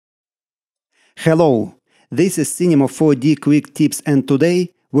Hello, this is Cinema 4D Quick Tips, and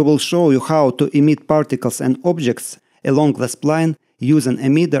today we will show you how to emit particles and objects along the spline using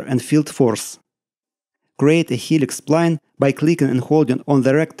Emitter and Field Force. Create a Helix spline by clicking and holding on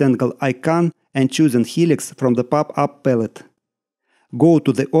the rectangle icon and choosing Helix from the pop-up palette. Go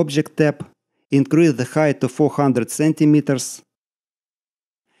to the Object tab, increase the height to 400 cm,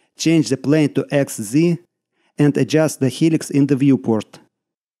 change the plane to XZ, and adjust the helix in the viewport.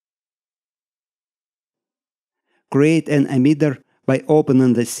 Create an emitter by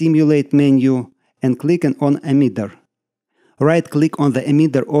opening the Simulate menu and clicking on Emitter. Right-click on the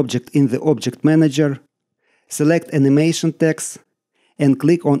emitter object in the Object Manager, select Animation Text, and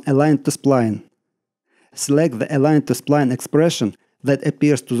click on Align to Spline. Select the Align to Spline expression that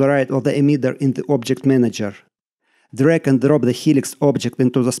appears to the right of the emitter in the Object Manager. Drag and drop the helix object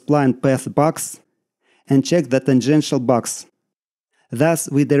into the spline path box and check the tangential box. Thus,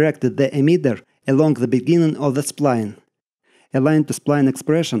 we directed the emitter along the beginning of the spline. Align to Spline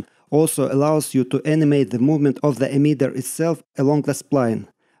expression also allows you to animate the movement of the emitter itself along the spline,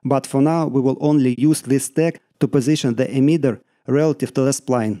 but for now we will only use this tag to position the emitter relative to the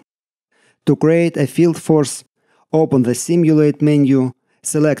spline. To create a field force, open the Simulate menu,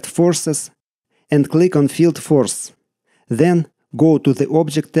 select Forces, and click on Field Force. Then go to the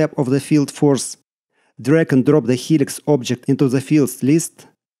Object tab of the Field Force, drag and drop the helix object into the fields list,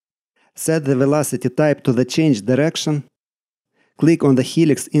 set the velocity type to the change direction, click on the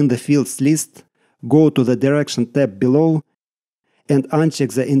helix in the fields list, go to the Direction tab below, and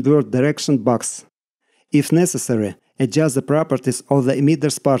uncheck the Invert Direction box. If necessary, adjust the properties of the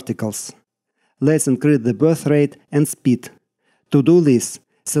emitter's particles. Let's increase the birth rate and speed. To do this,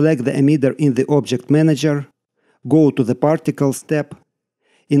 select the emitter in the Object Manager, go to the Particles tab,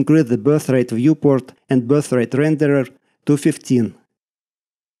 increase the birth rate viewport and birth rate renderer to 15,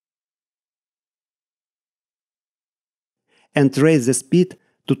 and raise the speed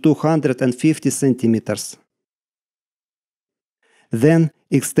to 250 cm. Then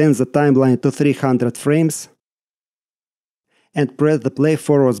extend the timeline to 300 frames and press the Play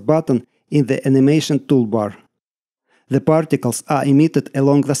Forwards button in the Animation toolbar. The particles are emitted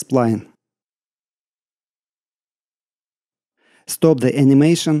along the spline. Stop the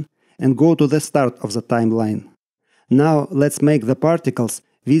animation and go to the start of the timeline. Now let's make the particles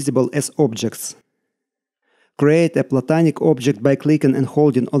visible as objects. Create a platonic object by clicking and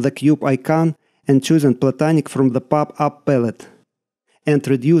holding on the cube icon and choosing platonic from the pop-up palette, and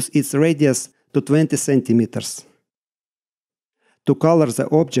reduce its radius to 20 cm. To color the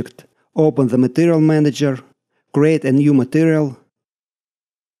object, open the Material Manager, create a new material,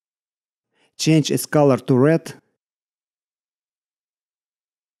 change its color to red,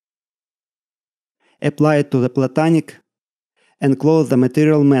 apply it to the platonic, and close the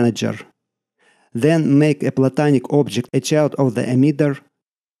Material Manager. Then make a platonic object a child of the emitter,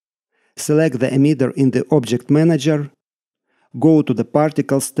 select the emitter in the Object Manager, go to the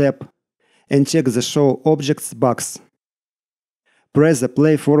Particles tab, and check the Show Objects box. Press the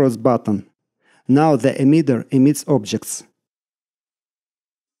Play Forwards button. Now the emitter emits objects.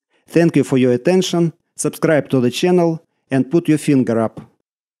 Thank you for your attention, subscribe to the channel, and put your finger up.